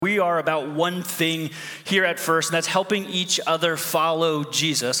We are about one thing here at First, and that's helping each other follow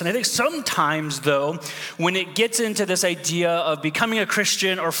Jesus. And I think sometimes, though, when it gets into this idea of becoming a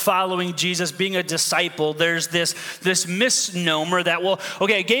Christian or following Jesus, being a disciple, there's this misnomer that, well,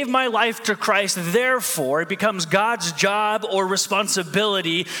 okay, I gave my life to Christ, therefore it becomes God's job or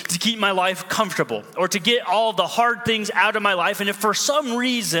responsibility to keep my life comfortable or to get all the hard things out of my life. And if for some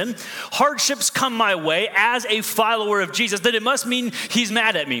reason hardships come my way as a follower of Jesus, then it must mean he's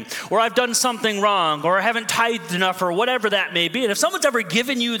mad at me, or I've done something wrong, or I haven't tithed enough, or whatever that may be. And if someone's ever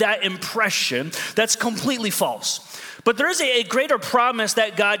given you that impression, that's completely false. But there is a greater promise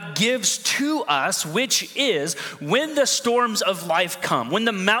that God gives to us, which is when the storms of life come, when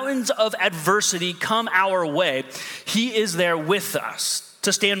the mountains of adversity come our way, he is there with us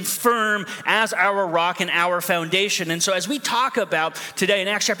to stand firm as our rock and our foundation. And so as we talk about today in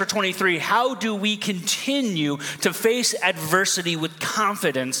Acts chapter 23, how do we continue to face adversity with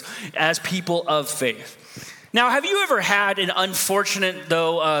confidence as people of faith? Now, have you ever had an unfortunate,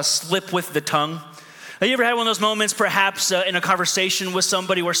 slip with the tongue? Have you ever had one of those moments, perhaps in a conversation with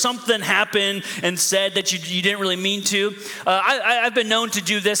somebody where something happened and said that you didn't really mean to? I've been known to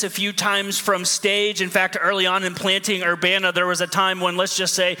do this a few times from stage. In fact, early on in planting Urbana, there was a time when, let's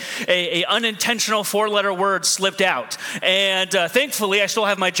just say, a unintentional four-letter word slipped out. And thankfully, I still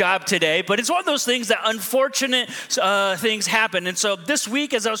have my job today. But it's one of those things that unfortunate things happen. And so this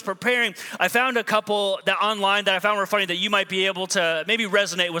week, as I was preparing, I found a couple that online that I found were funny that you might be able to maybe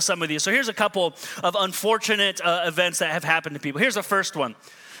resonate with some of these. So here's a couple of unfortunate events that have happened to people. Here's the first one.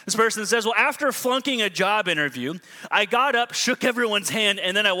 This person says, well, after flunking a job interview, I got up, shook everyone's hand,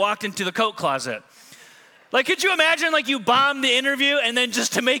 and then I walked into the coat closet. Like, could you imagine, like, you bombed the interview, and then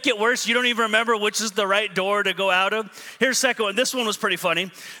just to make it worse, you don't even remember which is the right door to go out of? Here's the second one. This one was pretty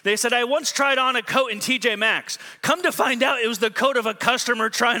funny. They said, I once tried on a coat in TJ Maxx. Come to find out, it was the coat of a customer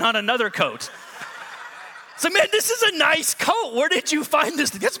trying on another coat. So, man, this is a nice coat. Where did you find this?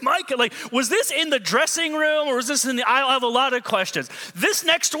 That's my coat. Like, was this in the dressing room or was this in the aisle? I have a lot of questions. This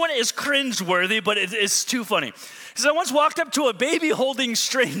next one is cringeworthy, but it's too funny. He says, I once walked up to a baby-holding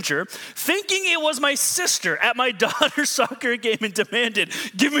stranger thinking it was my sister at my daughter's soccer game and demanded,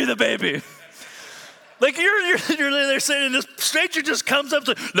 give me the baby. Like, you're there saying, this stranger just comes up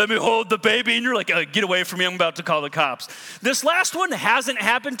to, let me hold the baby. And you're like, get away from me. I'm about to call the cops. This last one hasn't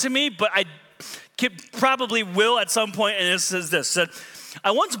happened to me, but I probably will at some point, and it says this. Said, I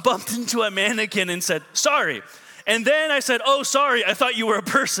once bumped into a mannequin and said, sorry. And then I said, oh, sorry, I thought you were a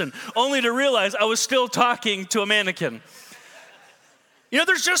person, only to realize I was still talking to a mannequin. You know,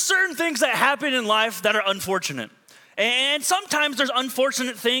 there's just certain things that happen in life that are unfortunate. And sometimes there's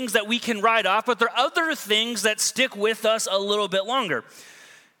unfortunate things that we can write off, but there are other things that stick with us a little bit longer.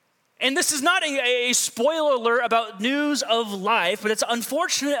 And this is not a spoiler alert about news of life, but it's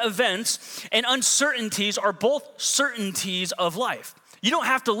unfortunate events and uncertainties are both certainties of life. You don't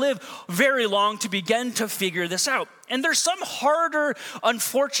have to live very long to begin to figure this out. And there's some harder,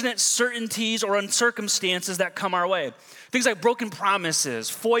 unfortunate certainties or uncircumstances that come our way. Things like broken promises,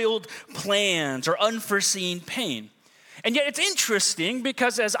 foiled plans, or unforeseen pain. And yet it's interesting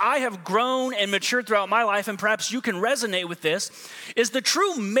because as I have grown and matured throughout my life, and perhaps you can resonate with this, is the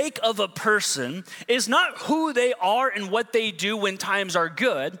true make of a person is not who they are and what they do when times are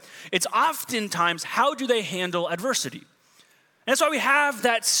good. It's oftentimes how do they handle adversity. And that's why we have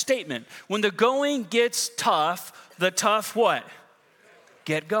that statement. When the going gets tough, the tough what?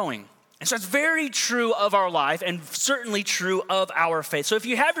 Get going. And so it's very true of our life and certainly true of our faith. So if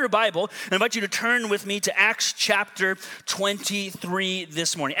you have your Bible, I invite you to turn with me to Acts chapter 23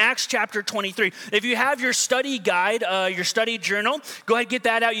 this morning. Acts chapter 23. If you have your study guide, your study journal, go ahead and get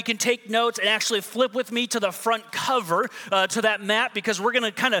that out. You can take notes and actually flip with me to the front cover to that map because we're going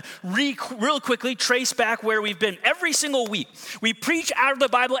to kind of real quickly trace back where we've been every single week. We preach out of the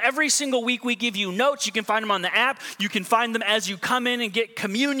Bible every single week. We give you notes. You can find them on the app. You can find them as you come in and get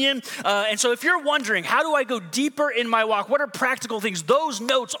communion. And so if you're wondering, how do I go deeper in my walk? What are practical things? Those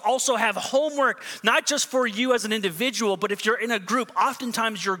notes also have homework, not just for you as an individual, but if you're in a group,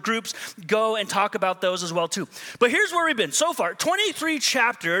 oftentimes your groups go and talk about those as well too. But here's where we've been so far, 23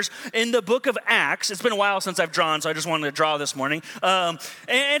 chapters in the book of Acts. It's been a while since I've drawn, so I just wanted to draw this morning. And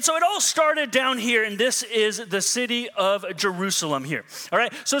so it all started down here, and this is the city of Jerusalem here. All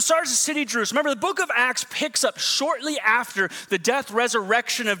right, so it starts the city of Jerusalem. Remember, the book of Acts picks up shortly after the death,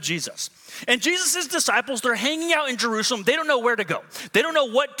 resurrection of Jesus. And Jesus' disciples, they're hanging out in Jerusalem. They don't know where to go. They don't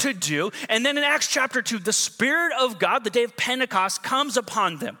know what to do. And then in Acts chapter 2, the Spirit of God, the day of Pentecost, comes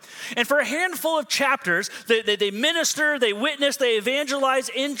upon them. And for a handful of chapters, they minister, they witness, they evangelize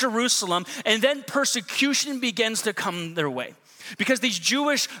in Jerusalem, and then persecution begins to come their way. Because these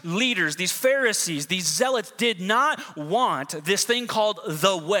Jewish leaders, these Pharisees, these zealots did not want this thing called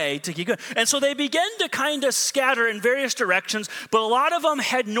the way to keep going. And so they began to kind of scatter in various directions, but a lot of them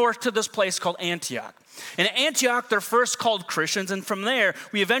head north to this place called Antioch. In Antioch, they're first called Christians, and from there,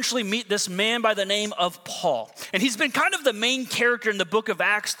 we eventually meet this man by the name of Paul. And he's been kind of the main character in the book of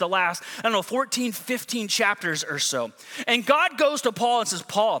Acts the last, 14, 15 chapters or so. And God goes to Paul and says,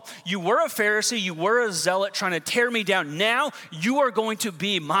 Paul, you were a Pharisee, you were a zealot trying to tear me down. Now you are going to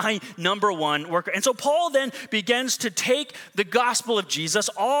be my number one worker. And so Paul then begins to take the gospel of Jesus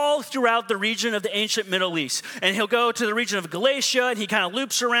all throughout the region of the ancient Middle East. And he'll go to the region of Galatia, and he kind of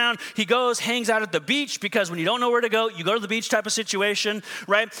loops around. He goes, hangs out at the beach, because when you don't know where to go, you go to the beach type of situation,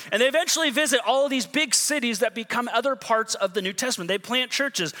 right? And they eventually visit all of these big cities that become other parts of the New Testament. They plant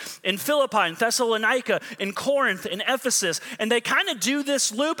churches in Philippi, in Thessalonica, in Corinth, in Ephesus, and they kind of do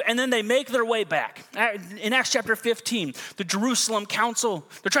this loop, and then they make their way back. In Acts chapter 15, the Jerusalem Council,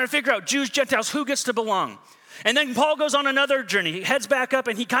 they're trying to figure out Jews, Gentiles, who gets to belong. And then Paul goes on another journey. He heads back up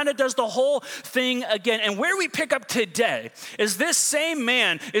and he kind of does the whole thing again. And where we pick up today is this same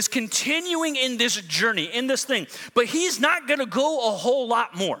man is continuing in this journey, in this thing. But he's not going to go a whole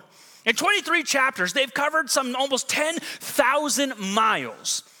lot more. In 23 chapters, they've covered some almost 10,000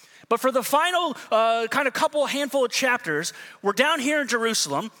 miles. But for the final kind of handful of chapters, we're down here in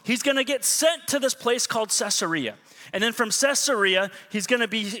Jerusalem. He's going to get sent to this place called Caesarea. And then from Caesarea, he's going to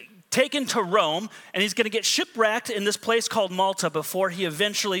be taken to Rome, and he's going to get shipwrecked in this place called Malta before he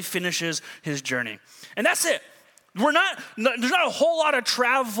eventually finishes his journey. And that's it. There's not a whole lot of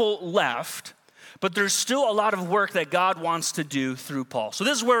travel left, but there's still a lot of work that God wants to do through Paul. So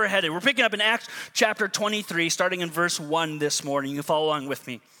this is where we're headed. We're picking up in Acts chapter 23, starting in verse 1 this morning. You can follow along with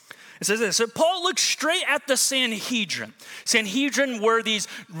me. It says this: so Paul looked straight at the Sanhedrin. Sanhedrin were these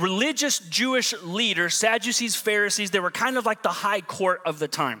religious Jewish leaders, Sadducees, Pharisees. They were kind of like the high court of the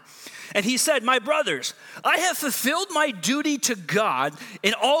time. And he said, my brothers, I have fulfilled my duty to God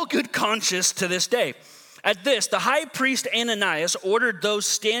in all good conscience to this day. At this, the high priest Ananias ordered those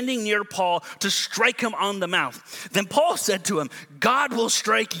standing near Paul to strike him on the mouth. Then Paul said to him, God will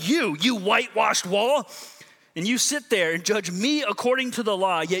strike you, you whitewashed wall. And you sit there and judge me according to the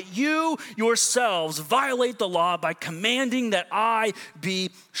law, yet you yourselves violate the law by commanding that I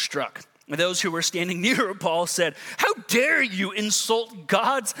be struck. And those who were standing near Paul said, how dare you insult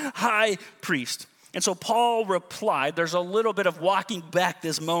God's high priest? And so Paul replied, there's a little bit of walking back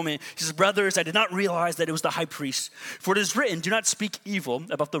this moment. He says, brothers, I did not realize that it was the high priest. For it is written, do not speak evil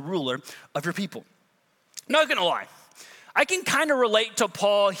about the ruler of your people. Not gonna lie, I can kind of relate to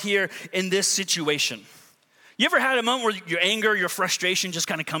Paul here in this situation. You ever had a moment where your anger, your frustration just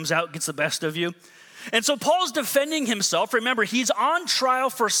kind of comes out, gets the best of you? And so Paul's defending himself. Remember, he's on trial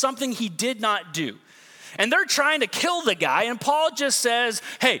for something he did not do. And they're trying to kill the guy, and Paul just says,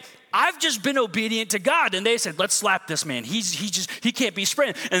 hey, I've just been obedient to God. And they said, let's slap this man. He can't be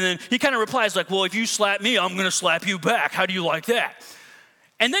spraying. And then he kind of replies like, well, if you slap me, I'm going to slap you back. How do you like that?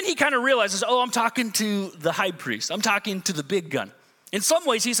 And then he kind of realizes, oh, I'm talking to the high priest. I'm talking to the big gun. In some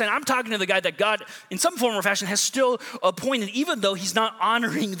ways, he's saying, I'm talking to the guy that God, in some form or fashion, has still appointed, even though he's not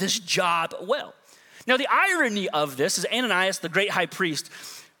honoring this job well. Now, the irony of this is Ananias, the great high priest,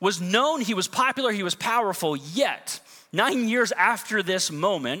 was known, he was popular, he was powerful, yet 9 years after this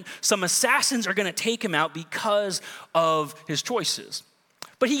moment, some assassins are going to take him out because of his choices.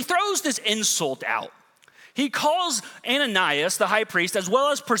 But he throws this insult out. He calls Ananias, the high priest, as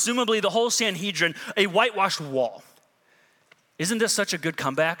well as presumably the whole Sanhedrin, a whitewashed wall. Isn't this such a good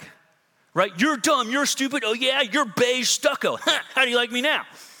comeback? Right? You're dumb, you're stupid, oh yeah, you're beige stucco. How do you like me now?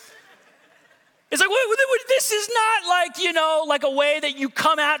 It's like, wait, this is not like a way that you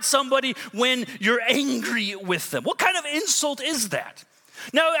come at somebody when you're angry with them. What kind of insult is that?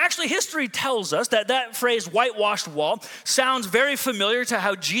 Now, actually, history tells us that phrase, whitewashed wall, sounds very familiar to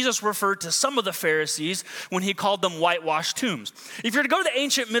how Jesus referred to some of the Pharisees when he called them whitewashed tombs. If you're to go to the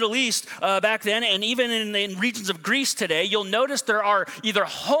ancient Middle East back then, and even in regions of Greece today, you'll notice there are either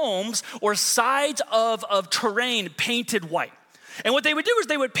homes or sides of terrain painted white. And what they would do is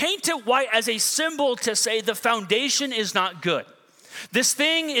they would paint it white as a symbol to say the foundation is not good. This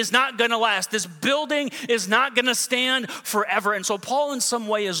thing is not going to last. This building is not going to stand forever. And so Paul in some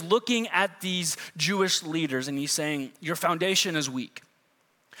way is looking at these Jewish leaders and he's saying, your foundation is weak.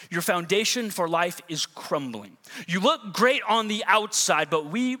 Your foundation for life is crumbling. You look great on the outside, but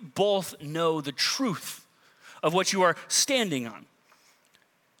we both know the truth of what you are standing on.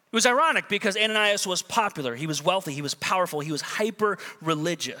 It was ironic because Ananias was popular, he was wealthy, he was powerful, he was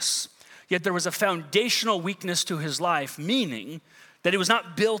hyper-religious. Yet there was a foundational weakness to his life, meaning that it was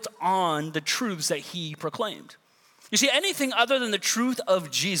not built on the truths that he proclaimed. You see, anything other than the truth of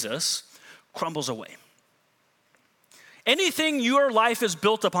Jesus crumbles away. Anything your life is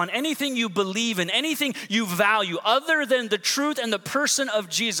built upon, anything you believe in, anything you value other than the truth and the person of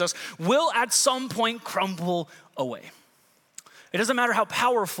Jesus will at some point crumble away. It doesn't matter how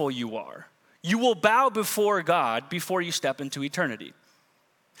powerful you are. You will bow before God before you step into eternity.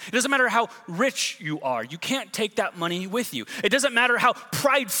 It doesn't matter how rich you are. You can't take that money with you. It doesn't matter how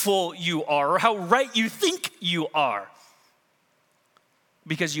prideful you are or how right you think you are,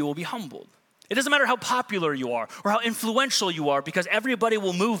 because you will be humbled. It doesn't matter how popular you are or how influential you are, because everybody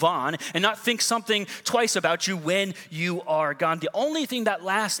will move on and not think something twice about you when you are gone. The only thing that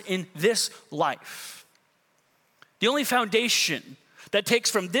lasts in this life, the only foundation that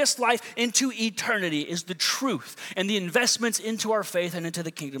takes from this life into eternity, is the truth and the investments into our faith and into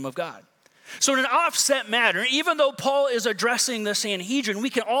the kingdom of God. So in an offset manner, even though Paul is addressing the Sanhedrin, we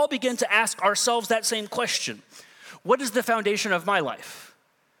can all begin to ask ourselves that same question. What is the foundation of my life?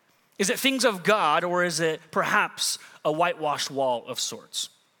 Is it things of God, or is it perhaps a whitewashed wall of sorts?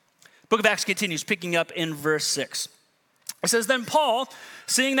 Book of Acts continues, picking up in verse 6. It says, then Paul,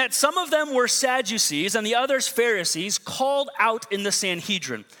 seeing that some of them were Sadducees and the others Pharisees, called out in the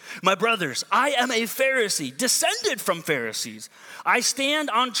Sanhedrin, my brothers, I am a Pharisee, descended from Pharisees. I stand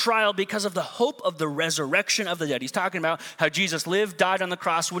on trial because of the hope of the resurrection of the dead. He's talking about how Jesus lived, died on the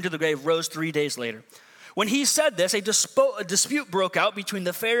cross, went to the grave, rose 3 days later. When he said this, a dispute broke out between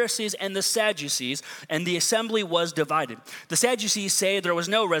the Pharisees and the Sadducees, and the assembly was divided. The Sadducees say there was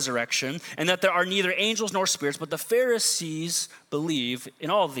no resurrection and that there are neither angels nor spirits, but the Pharisees believe in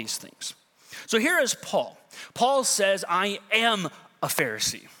all of these things. So here is Paul. Paul says, I am a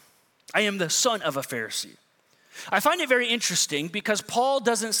Pharisee. I am the son of a Pharisee. I find it very interesting because Paul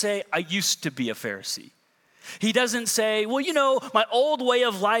doesn't say, I used to be a Pharisee. He doesn't say, well, my old way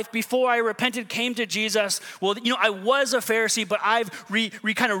of life before I repented came to Jesus. Well, I was a Pharisee, but I've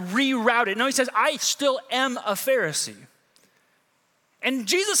kind of rerouted. No, he says, I still am a Pharisee. And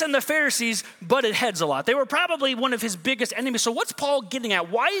Jesus and the Pharisees butted heads a lot. They were probably one of his biggest enemies. So what's Paul getting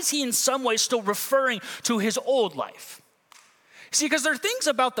at? Why is he in some way still referring to his old life? See, because there are things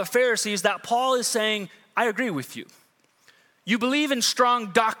about the Pharisees that Paul is saying, I agree with you. You believe in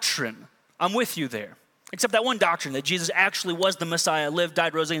strong doctrine. I'm with you there. Except that one doctrine, that Jesus actually was the Messiah, lived,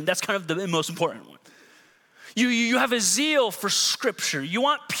 died, rose again. That's kind of the most important one. You have a zeal for Scripture. You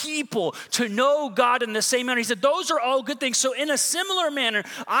want people to know God in the same manner. He said, those are all good things. So in a similar manner,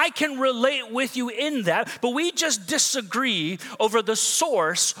 I can relate with you in that, but we just disagree over the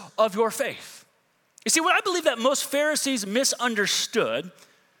source of your faith. You see, what I believe that most Pharisees misunderstood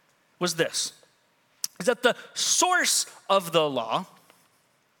was this, is that the source of the law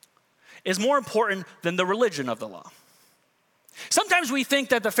is more important than the religion of the law. Sometimes we think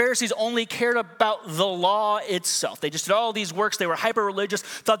that the Pharisees only cared about the law itself. They just did all these works. They were hyper-religious,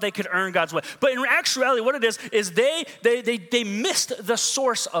 thought they could earn God's way. But in actuality, what it is they missed the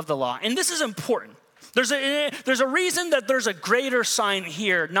source of the law. And this is important. There's a reason that there's a greater sign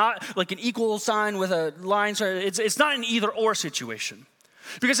here, not like an equal sign with a line. It's not an either-or situation.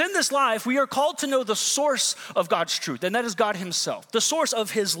 Because in this life, we are called to know the source of God's truth, and that is God himself, the source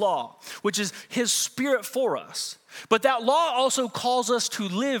of his law, which is his spirit for us. But that law also calls us to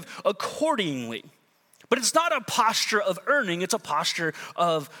live accordingly. But it's not a posture of earning, it's a posture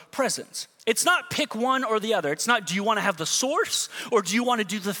of presence. It's not pick one or the other. It's not, do you want to have the source or do you want to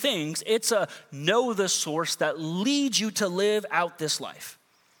do the things? It's a know the source that leads you to live out this life.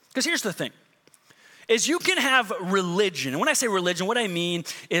 Because here's the thing. Is you can have religion. And when I say religion, what I mean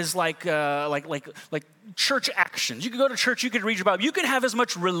is like church actions. You can go to church, you can read your Bible. You can have as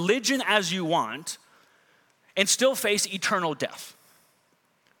much religion as you want and still face eternal death.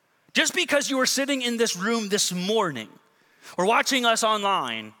 Just because you are sitting in this room this morning or watching us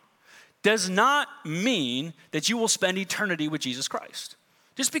online does not mean that you will spend eternity with Jesus Christ.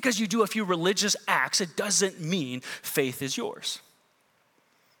 Just because you do a few religious acts, it doesn't mean faith is yours.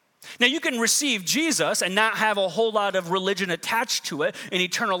 Now, you can receive Jesus and not have a whole lot of religion attached to it, and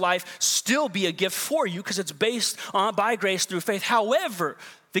eternal life still be a gift for you because it's based on by grace through faith. However,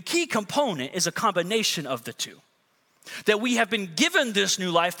 the key component is a combination of the two. That we have been given this new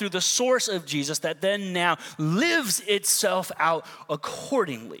life through the source of Jesus that then now lives itself out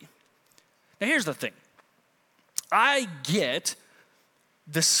accordingly. Now, here's the thing. I get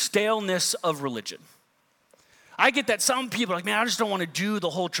the staleness of religion. I get that some people are like, man, I just don't want to do the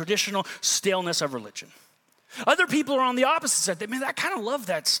whole traditional staleness of religion. Other people are on the opposite side. Man, I kind of love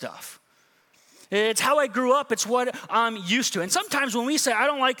that stuff. It's how I grew up. It's what I'm used to. And sometimes when we say, I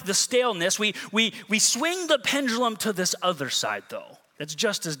don't like the staleness, we swing the pendulum to this other side, though. That's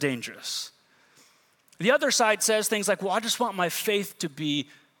just as dangerous. The other side says things like, well, I just want my faith to be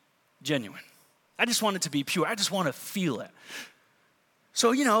genuine. I just want it to be pure. I just want to feel it.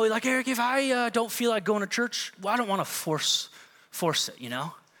 So, like, Eric, if I don't feel like going to church, well, I don't want to force it,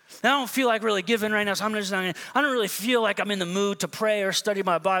 I don't feel like really giving right now, so I don't really feel like I'm in the mood to pray or study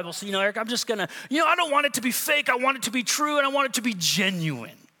my Bible. So, Eric, I'm just going to, I don't want it to be fake. I want it to be true, and I want it to be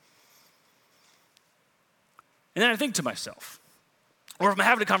genuine. And then I think to myself, or if I'm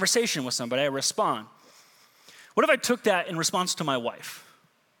having a conversation with somebody, I respond. What if I took that in response to my wife?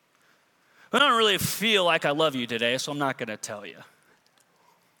 I don't really feel like I love you today, so I'm not going to tell you.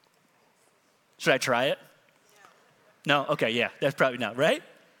 Should I try it? No? Okay, yeah, that's probably not, right?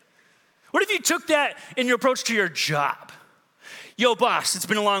 What if you took that in your approach to your job? Yo, boss, it's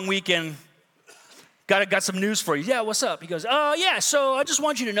been a long weekend. Got some news for you. Yeah, what's up? He goes, yeah, so I just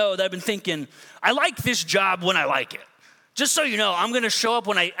want you to know that I've been thinking, I like this job when I like it. Just so you know, I'm going to show up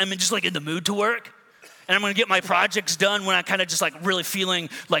when I'm just like in the mood to work. And I'm going to get my projects done when I kind of just like really feeling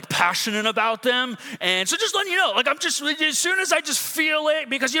like passionate about them. And so just letting you know, like I'm just, as soon as I just feel it,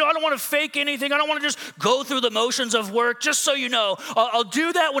 because, I don't want to fake anything. I don't want to just go through the motions of work. Just so you know, I'll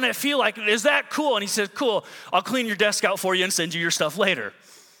do that when I feel like it. Is that cool? And he says, cool, I'll clean your desk out for you and send you your stuff later.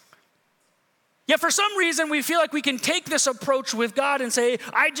 Yet for some reason, we feel like we can take this approach with God and say,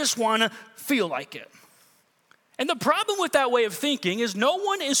 I just want to feel like it. And the problem with that way of thinking is no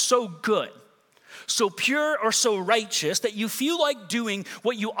one is so good, so pure or so righteous that you feel like doing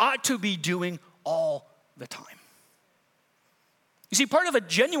what you ought to be doing all the time. You see, part of a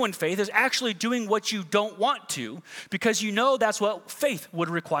genuine faith is actually doing what you don't want to because you know that's what faith would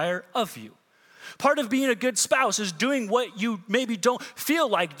require of you. Part of being a good spouse is doing what you maybe don't feel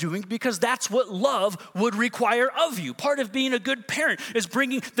like doing because that's what love would require of you. Part of being a good parent is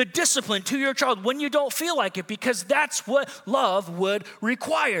bringing the discipline to your child when you don't feel like it because that's what love would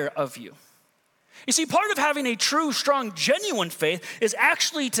require of you. You see, part of having a true, strong, genuine faith is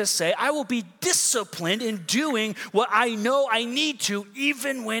actually to say, I will be disciplined in doing what I know I need to,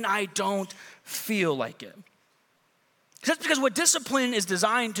 even when I don't feel like it. That's because what discipline is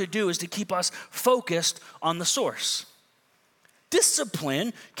designed to do is to keep us focused on the source.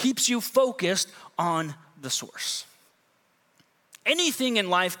 Discipline keeps you focused on the source. Anything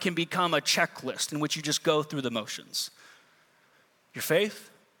in life can become a checklist in which you just go through the motions. Your faith,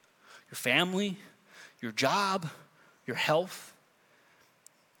 your family, your job, your health.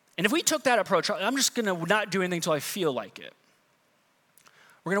 And if we took that approach, I'm just going to not do anything until I feel like it.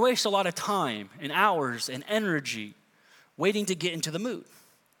 We're going to waste a lot of time and hours and energy waiting to get into the mood.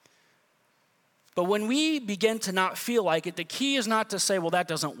 But when we begin to not feel like it, the key is not to say, well, that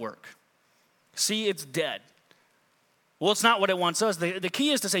doesn't work. See, it's dead. Well, it's not what it wants us. The key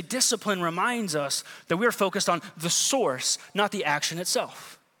is to say discipline reminds us that we're focused on the source, not the action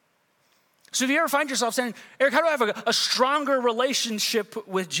itself. So if you ever find yourself saying, Eric, how do I have a stronger relationship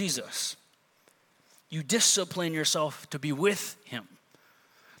with Jesus? You discipline yourself to be with him.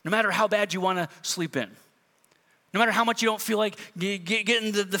 No matter how bad you want to sleep in. No matter how much you don't feel like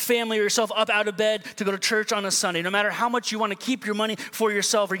getting the family or yourself up out of bed to go to church on a Sunday. No matter how much you want to keep your money for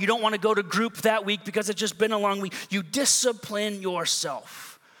yourself or you don't want to go to group that week because it's just been a long week. You discipline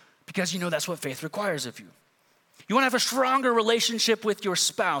yourself because you know that's what faith requires of you. You want to have a stronger relationship with your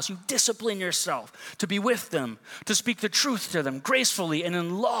spouse. You discipline yourself to be with them, to speak the truth to them gracefully and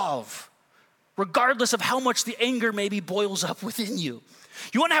in love, regardless of how much the anger maybe boils up within you.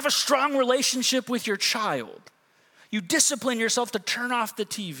 You want to have a strong relationship with your child. You discipline yourself to turn off the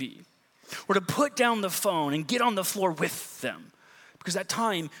TV or to put down the phone and get on the floor with them because that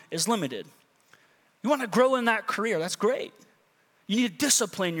time is limited. You want to grow in that career. That's great. You need to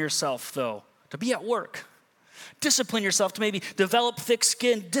discipline yourself, though, to be at work. Discipline yourself to maybe develop thick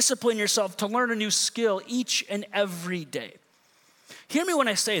skin. Discipline yourself to learn a new skill each and every day. Hear me when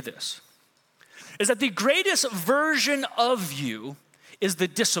I say this, is that the greatest version of you is the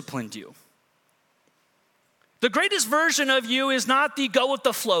disciplined you. The greatest version of you is not the go with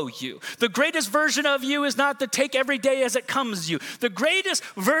the flow you. The greatest version of you is not the take every day as it comes you. The greatest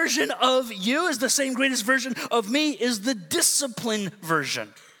version of you is the same greatest version of me is the disciplined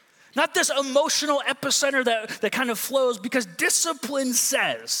version. Not this emotional epicenter that kind of flows, because discipline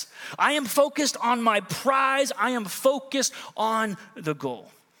says, I am focused on my prize. I am focused on the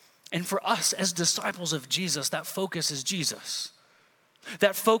goal. And for us as disciples of Jesus, that focus is Jesus.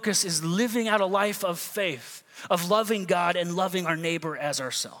 That focus is living out a life of faith, of loving God and loving our neighbor as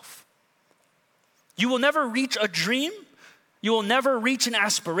ourselves. You will never reach a dream. You will never reach an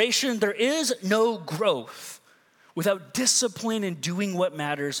aspiration. There is no growth without discipline in doing what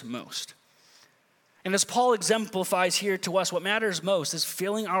matters most. And as Paul exemplifies here to us, what matters most is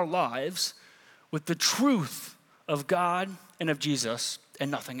filling our lives with the truth of God and of Jesus and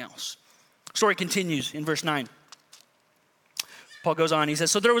nothing else. Story continues in verse 9. Paul goes on, he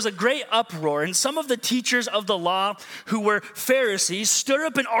says, so there was a great uproar, and some of the teachers of the law who were Pharisees stood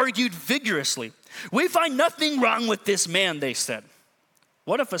up and argued vigorously. We find nothing wrong with this man, they said.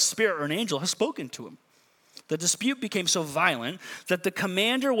 What if a spirit or an angel has spoken to him? The dispute became so violent that the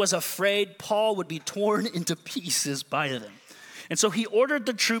commander was afraid Paul would be torn into pieces by them. And so he ordered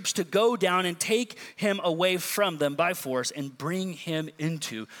the troops to go down and take him away from them by force and bring him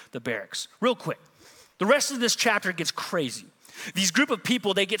into the barracks. Real quick, the rest of this chapter gets crazy. These group of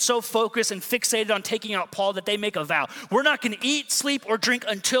people, they get so focused and fixated on taking out Paul that they make a vow. We're not going to eat, sleep, or drink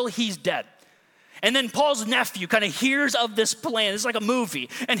until he's dead. And then Paul's nephew kind of hears of this plan. It's like a movie.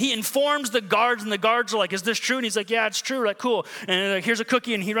 And he informs the guards, and the guards are like, is this true? And he's like, yeah, it's true. Like, cool. And like, here's a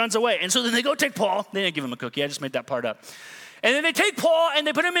cookie, and he runs away. And so then they go take Paul. They didn't give him a cookie. I just made that part up. And then they take Paul, and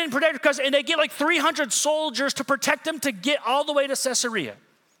they put him in protective custody, and they get like 300 soldiers to protect him to get all the way to Caesarea.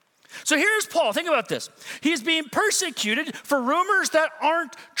 So here's Paul. Think about this. He's being persecuted for rumors that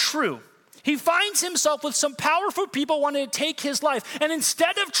aren't true. He finds himself with some powerful people wanting to take his life. And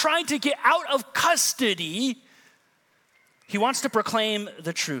instead of trying to get out of custody, he wants to proclaim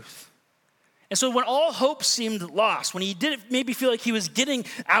the truth. And so when all hope seemed lost, when he didn't maybe feel like he was getting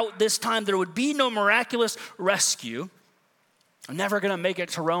out this time, there would be no miraculous rescue. I'm never going to make it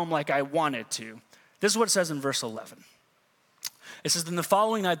to Rome like I wanted to. This is what it says in verse 11. It says, then the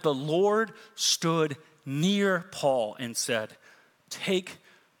following night, the Lord stood near Paul and said, take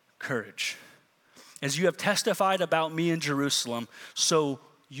courage. As you have testified about me in Jerusalem, so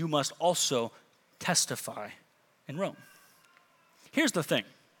you must also testify in Rome. Here's the thing.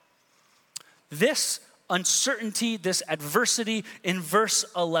 This uncertainty, this adversity in verse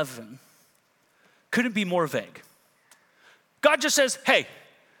 11 couldn't be more vague. God just says, hey,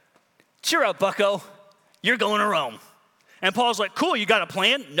 cheer up, bucko. You're going to Rome. And Paul's like, cool, you got a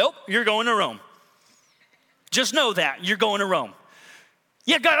plan? Nope, you're going to Rome. Just know that, you're going to Rome.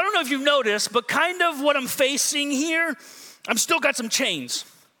 Yeah, God, I don't know if you've noticed, but kind of what I'm facing here, I'm still got some chains.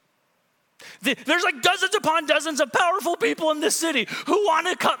 There's like dozens upon dozens of powerful people in this city who want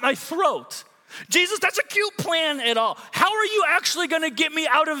to cut my throat. Jesus, that's a cute plan at all. How are you actually going to get me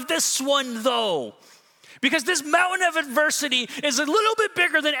out of this one, though? Because this mountain of adversity is a little bit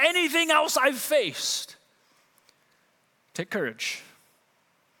bigger than anything else I've faced. Take courage.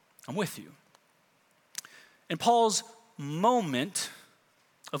 I'm with you. In Paul's moment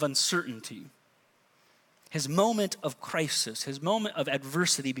of uncertainty, his moment of crisis, his moment of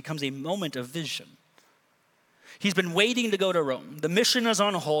adversity becomes a moment of vision. He's been waiting to go to Rome. The mission is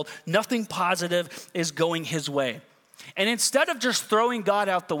on hold. Nothing positive is going his way. And instead of just throwing God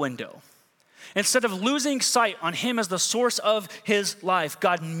out the window, instead of losing sight on him as the source of his life,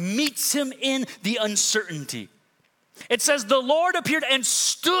 God meets him in the uncertainty. It says the Lord appeared and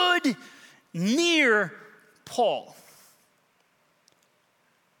stood near Paul.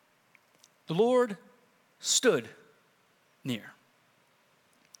 The Lord stood near.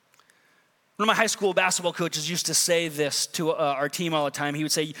 One of my high school basketball coaches used to say this to our team all the time. He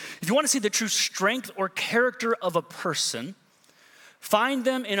would say, if you want to see the true strength or character of a person, find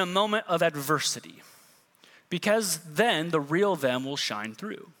them in a moment of adversity, because then the real them will shine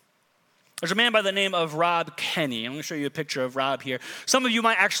through. There's a man by the name of Rob Kenny. I'm going to show you a picture of Rob here. Some of you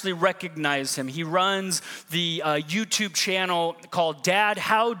might actually recognize him. He runs the YouTube channel called Dad,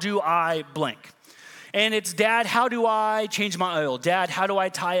 How Do I Blank? And it's, Dad, how do I change my oil? Dad, how do I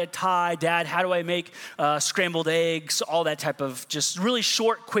tie a tie? Dad, how do I make scrambled eggs? All that type of just really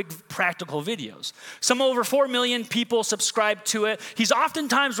short, quick, practical videos. Some over 4 million people subscribe to it. He's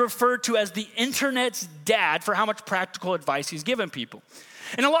oftentimes referred to as the internet's dad for how much practical advice he's given people.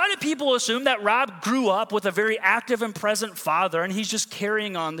 And a lot of people assume that Rob grew up with a very active and present father, and he's just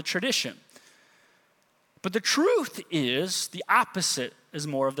carrying on the tradition. But the truth is, the opposite is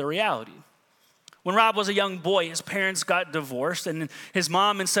more of the reality. When Rob was a young boy, his parents got divorced, and his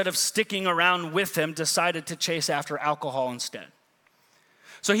mom, instead of sticking around with him, decided to chase after alcohol instead.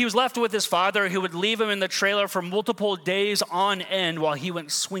 So he was left with his father, who would leave him in the trailer for multiple days on end while he went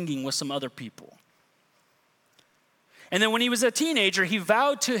swinging with some other people. And then when he was a teenager, he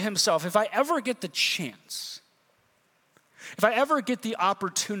vowed to himself, if I ever get the chance, if I ever get the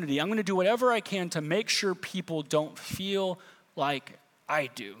opportunity, I'm going to do whatever I can to make sure people don't feel like I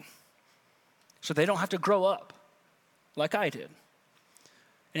do, so they don't have to grow up like I did.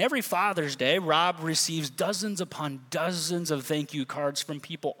 And every Father's Day, Rob receives dozens upon dozens of thank you cards from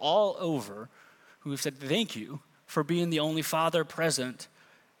people all over who have said thank you for being the only father present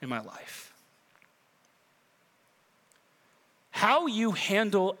in my life. How you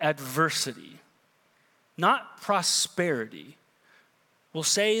handle adversity not prosperity, will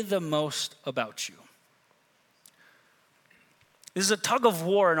say the most about you. This is a tug of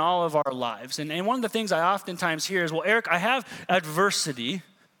war in all of our lives. And one of the things I oftentimes hear is, well, Eric, I have adversity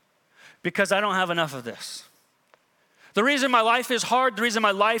because I don't have enough of this. The reason my life is hard, the reason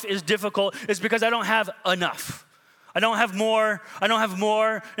my life is difficult is because I don't have enough. I don't have more.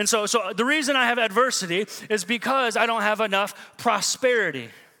 And so the reason I have adversity is because I don't have enough prosperity.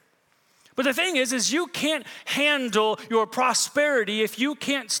 But the thing is you can't handle your prosperity if you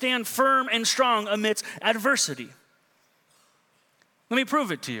can't stand firm and strong amidst adversity. Let me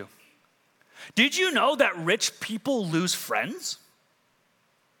prove it to you. Did you know that rich people lose friends?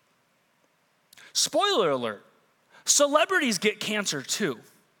 Spoiler alert, celebrities get cancer too.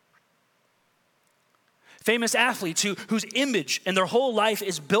 Famous athletes whose image and their whole life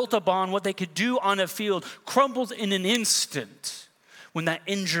is built upon what they could do on a field crumbles in an instant when that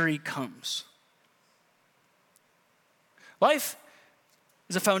injury comes. Life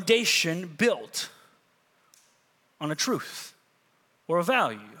is a foundation built on a truth or a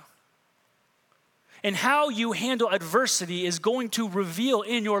value. And how you handle adversity is going to reveal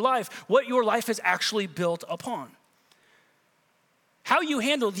in your life what your life is actually built upon. How you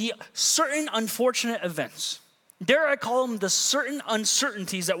handle the certain unfortunate events, dare I call them the certain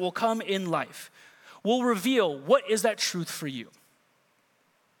uncertainties that will come in life, will reveal what is that truth for you.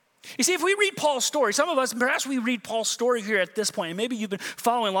 You see, if we read Paul's story, some of us, perhaps we read Paul's story here at this point, and maybe you've been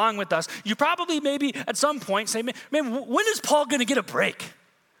following along with us, you probably maybe at some point say, man, when is Paul going to get a break?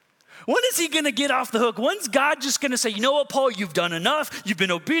 When is he going to get off the hook? When's God just going to say, you know what, Paul, you've done enough. You've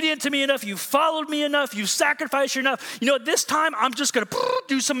been obedient to me enough. You've followed me enough. You've sacrificed enough. You know, at this time, I'm just going to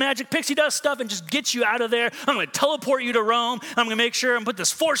do some magic pixie dust stuff and just get you out of there. I'm going to teleport you to Rome. I'm going to make sure and put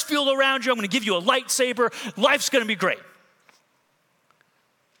this force field around you. I'm going to give you a lightsaber. Life's going to be great.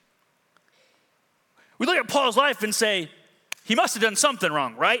 We look at Paul's life and say, he must have done something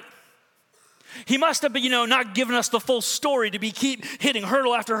wrong, right? He must have been, not given us the full story to keep hitting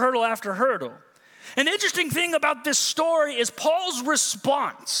hurdle after hurdle after hurdle. And the interesting thing about this story is Paul's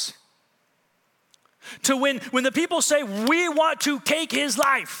response to when the people say, we want to take his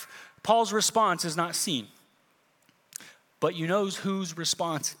life. Paul's response is not seen. But you know whose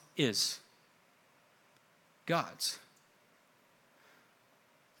response is? God's.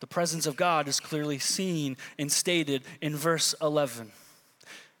 The presence of God is clearly seen and stated in verse 11.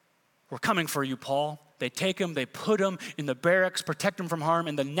 We're coming for you, Paul. They take him, they put him in the barracks, protect him from harm,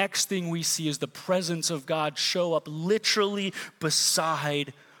 and the next thing we see is the presence of God show up literally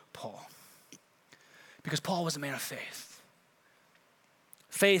beside Paul. Because Paul was a man of faith.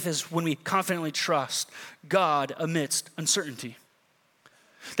 Faith is when we confidently trust God amidst uncertainty.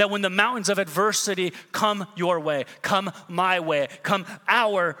 That when the mountains of adversity come your way, come my way, come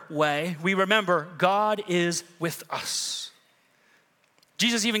our way, we remember God is with us.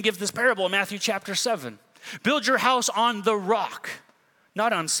 Jesus even gives this parable in Matthew chapter 7. Build your house on the rock,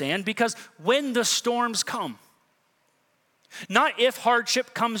 not on sand, because when the storms come, not if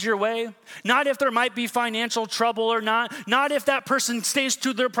hardship comes your way, not if there might be financial trouble or not if that person stays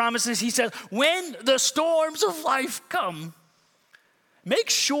to their promises. He says, when the storms of life come, make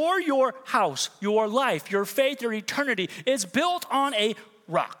sure your house, your life, your faith, your eternity is built on a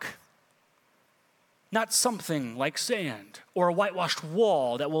rock. Not something like sand or a whitewashed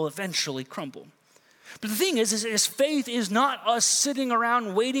wall that will eventually crumble. But the thing is faith is not us sitting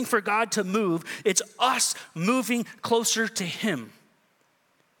around waiting for God to move. It's us moving closer to him,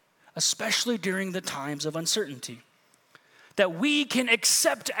 especially during the times of uncertainty. That we can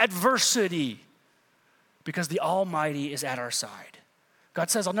accept adversity because the Almighty is at our side. God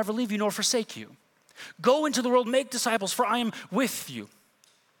says, I'll never leave you nor forsake you. Go into the world, make disciples, for I am with you.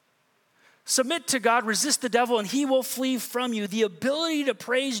 Submit to God, resist the devil, and he will flee from you. The ability to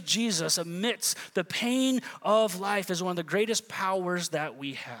praise Jesus amidst the pain of life is one of the greatest powers that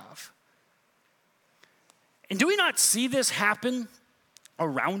we have. And do we not see this happen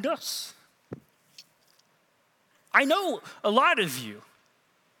around us? I know a lot of you.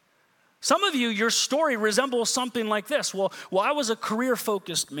 Some of you, your story resembles something like this. Well, I was a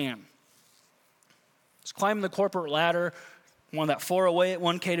career-focused man. I was climbing the corporate ladder, wanted that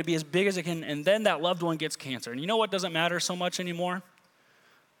 401k to be as big as it can, and then that loved one gets cancer. And you know what doesn't matter so much anymore?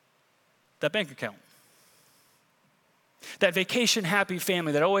 That bank account. That vacation-happy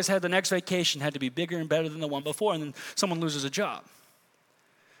family that always had the next vacation had to be bigger and better than the one before, and then someone loses a job.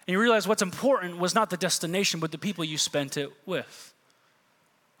 And you realize what's important was not the destination, but the people you spent it with.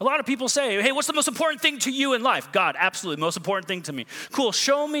 A lot of people say, hey, what's the most important thing to you in life? God, absolutely, most important thing to me. Cool,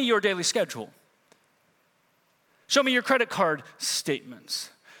 show me your daily schedule. Show me your credit card statements.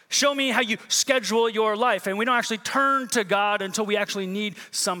 Show me how you schedule your life. And we don't actually turn to God until we actually need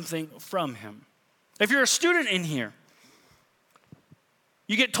something from him. If you're a student in here,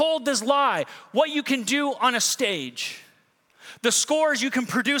 you get told this lie, what you can do on a stage, the scores you can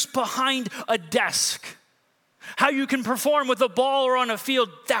produce behind a desk, how you can perform with a ball or on a field,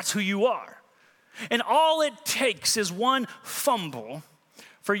 that's who you are. And all it takes is one fumble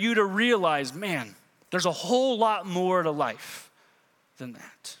for you to realize, man, there's a whole lot more to life than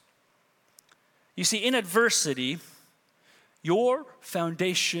that. You see, in adversity, your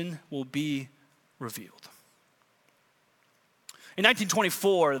foundation will be revealed. In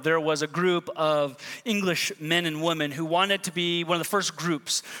 1924, there was a group of English men and women who wanted to be one of the first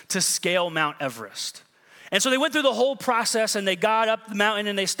groups to scale Mount Everest. And so they went through the whole process and they got up the mountain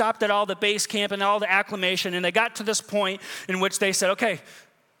and they stopped at all the base camp and all the acclimation, and they got to this point in which they said, okay,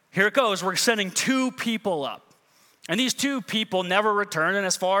 here it goes. We're sending 2 people up. And these 2 people never returned, and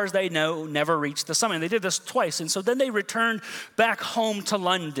as far as they know, never reached the summit. And they did this twice. And so then they returned back home to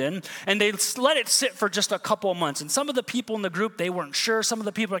London, and they let it sit for just a couple of months. And some of the people in the group, they weren't sure. Some of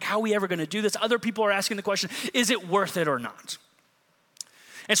the people were like, how are we ever going to do this? Other people are asking the question, is it worth it or not?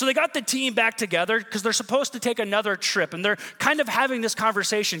 And so they got the team back together because they're supposed to take another trip, and they're kind of having this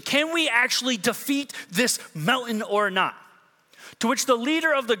conversation. Can we actually defeat this mountain or not? To which the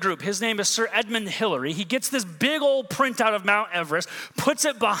leader of the group, his name is Sir Edmund Hillary, he gets this big old printout of Mount Everest, puts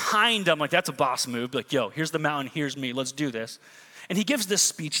it behind him, like that's a boss move, like, yo, here's the mountain, here's me, let's do this. And he gives this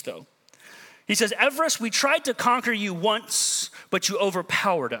speech though. He says, Everest, we tried to conquer you once, but you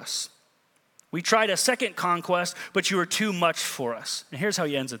overpowered us. We tried a second conquest, but you were too much for us. And here's how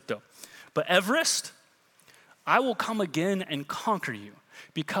he ends it though. But Everest, I will come again and conquer you,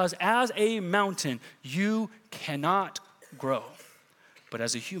 because as a mountain, you cannot grow. But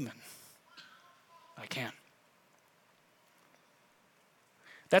as a human, I can.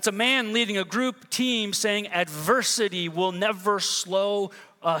 That's a man leading a group team saying adversity will never slow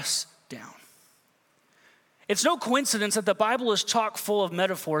us down. It's no coincidence that the Bible is chock full of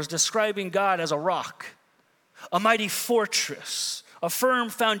metaphors describing God as a rock, a mighty fortress, a firm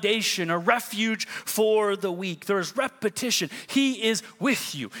foundation, a refuge for the weak. There is repetition. He is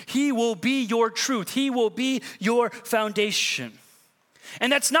with you. He will be your truth. He will be your foundation. And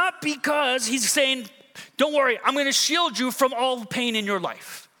that's not because he's saying, don't worry, I'm going to shield you from all pain in your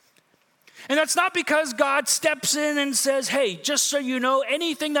life. And that's not because God steps in and says, hey, just so you know,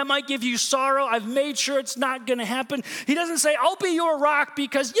 anything that might give you sorrow, I've made sure it's not going to happen. He doesn't say, I'll be your rock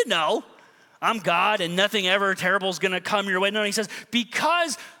because, I'm God and nothing ever terrible is going to come your way. No, he says,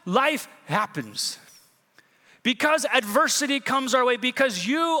 because life happens, because adversity comes our way, because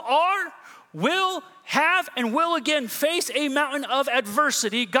you will have and will again face a mountain of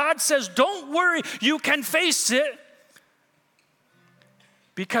adversity, God says, don't worry, you can face it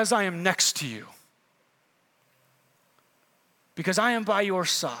because I am next to you, because I am by your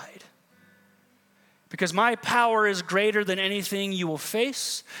side, because my power is greater than anything you will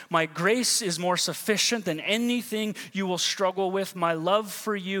face. My grace is more sufficient than anything you will struggle with. My love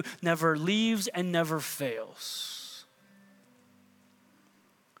for you never leaves and never fails.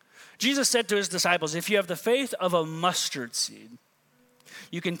 Jesus said to his disciples, if you have the faith of a mustard seed,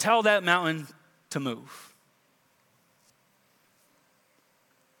 you can tell that mountain to move.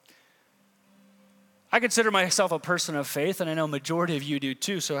 I consider myself a person of faith, and I know a majority of you do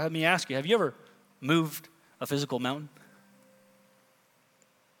too, so let me ask you, have you ever moved a physical mountain?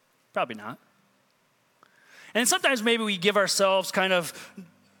 Probably not. And sometimes maybe we give ourselves kind of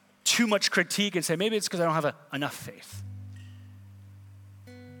too much critique and say, maybe it's because I don't have enough faith.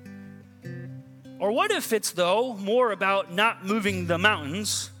 Or what if it's, though, more about not moving the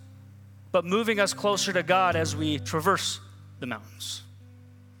mountains, but moving us closer to God as we traverse the mountains?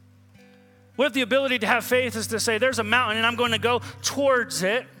 What if the ability to have faith is to say, there's a mountain and I'm going to go towards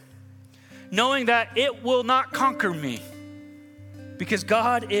it, knowing that it will not conquer me because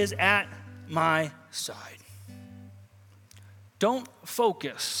God is at my side. Don't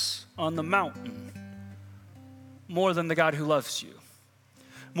focus on the mountain more than the God who loves you,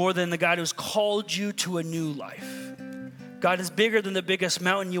 more than the God who's called you to a new life. God is bigger than the biggest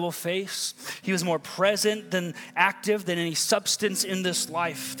mountain you will face. He was more present than active than any substance in this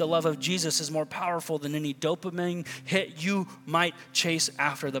life. The love of Jesus is more powerful than any dopamine hit you might chase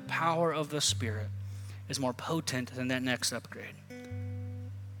after. The power of the Spirit is more potent than that next upgrade.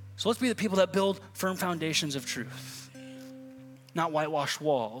 So let's be the people that build firm foundations of truth, not whitewashed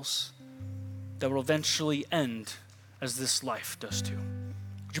walls that will eventually end as this life does too.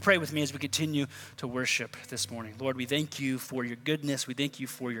 Would you pray with me as we continue to worship this morning? Lord, we thank you for your goodness. We thank you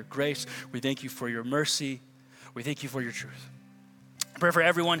for your grace. We thank you for your mercy. We thank you for your truth. Pray for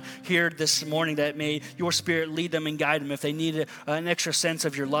everyone here this morning that may your Spirit lead them and guide them. If they need an extra sense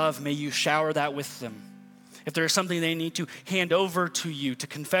of your love, may you shower that with them. If there is something they need to hand over to you, to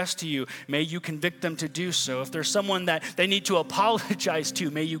confess to you, may you convict them to do so. If there's someone that they need to apologize to,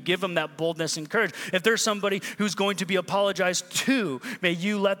 may you give them that boldness and courage. If there's somebody who's going to be apologized to, may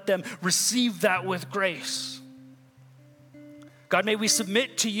you let them receive that with grace. God, may we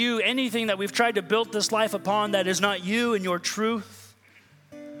submit to you anything that we've tried to build this life upon that is not you and your truth.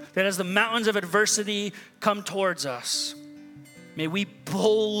 That as the mountains of adversity come towards us, may we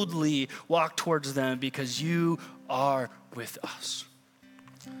boldly walk towards them because you are with us.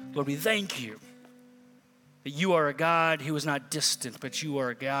 Lord, we thank you that you are a God who is not distant, but you are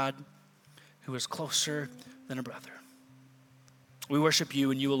a God who is closer than a brother. We worship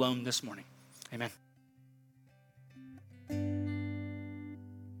you and you alone this morning. Amen.